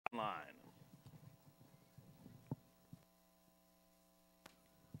line.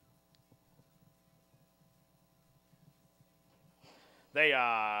 They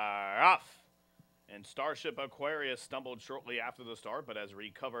are off. And Starship Aquarius stumbled shortly after the start, but has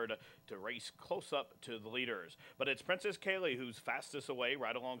recovered to race close up to the leaders. But it's Princess Kaylee who's fastest away.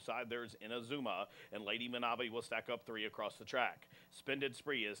 Right alongside there's Inazuma, and Lady Minabe will stack up 3 across the track. Spended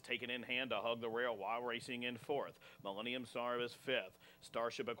Spree is taken in hand to hug the rail while racing in 4th. Millennium Star is 5th.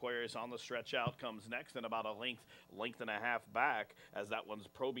 Starship Aquarius on the stretch out comes next, and about a length and a half back as that one's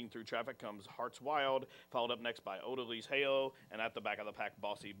probing through traffic comes Hearts Wild, followed up next by Odalise Halo, and at the back of the pack,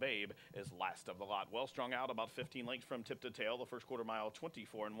 Bossy Babe is last of the lot. Well strung out, about 15 lengths from tip to tail. The first quarter mile,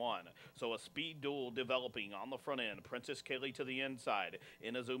 24-1. So a speed duel developing on the front end. Princess Kaylee to the inside,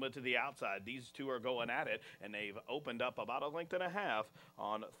 Inazuma to the outside. These two are going at it, and they've opened up about a length and a half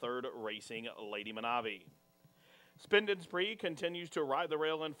on third racing Lady Minabe. Spended Spree continues to ride the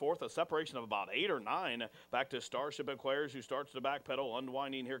rail in 4th, a separation of about 8 or 9 back to Starship Aquarius, who starts to backpedal,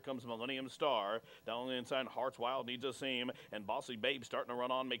 unwinding. Here comes Millennium Star. Down the inside, Hearts Wild needs a seam, and Bossy Babe starting to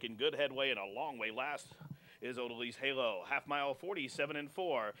run on, making good headway, and a long way last is Odalise Halo. Half mile,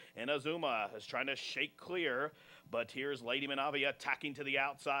 47-4. Inazuma is trying to shake clear, but here's Lady Minabe attacking to the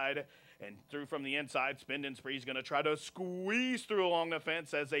outside. And through from the inside, Spendin' Spree's going to try to squeeze through along the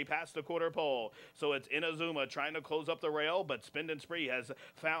fence as they pass the quarter pole. So it's Inazuma trying to close up the rail, but Spendin' Spree has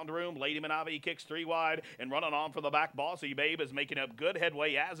found room. Lady Minabe kicks 3 wide and running on for the back. Bossy Babe is making up good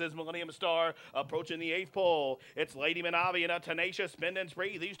headway, as is Millennium Star approaching the 8th pole. It's Lady Minabe and a tenacious Spendin'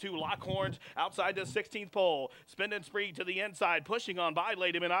 Spree. These two lock horns outside the 16th pole. Spendin' Spree to the inside, pushing on by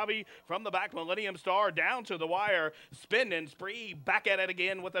Lady Minabe from the back. Millennium Star down to the wire. Spendin' Spree back at it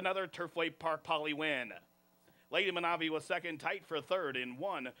again with another Turfway Park Poly win. Lady Minabe was second, tight for third in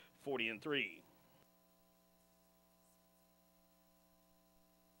 1:40-3.